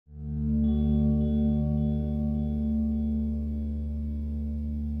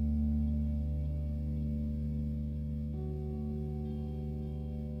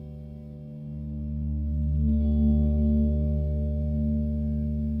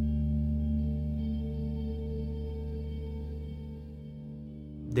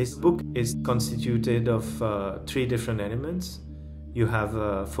This book is constituted of three different elements. You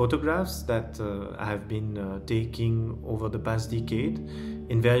have photographs that I have been taking over the past decade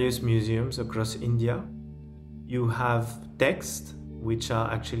in various museums across India. You have text, which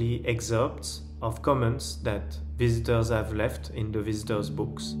are actually excerpts of comments that visitors have left in the visitors'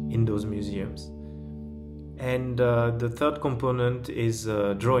 books in those museums. And the third component is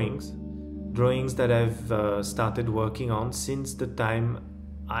drawings that I've started working on since the time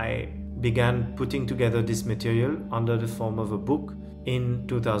I began putting together this material under the form of a book in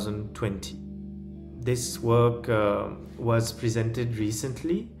 2020. This work was presented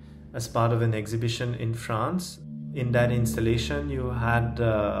recently as part of an exhibition in France. In that installation, you had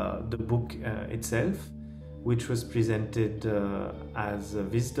the book itself, which was presented as a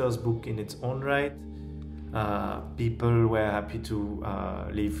visitor's book in its own right. People were happy to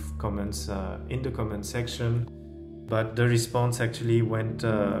leave comments in the comment section, but the response actually went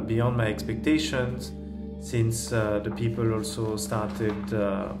beyond my expectations, since the people also started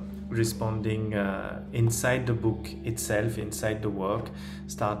responding inside the book itself, inside the work,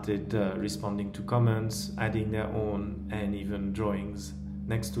 started responding to comments, adding their own and even drawings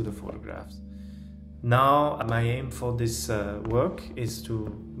next to the photographs. Now, my aim for this work is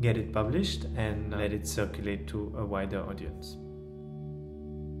to get it published and let it circulate to a wider audience.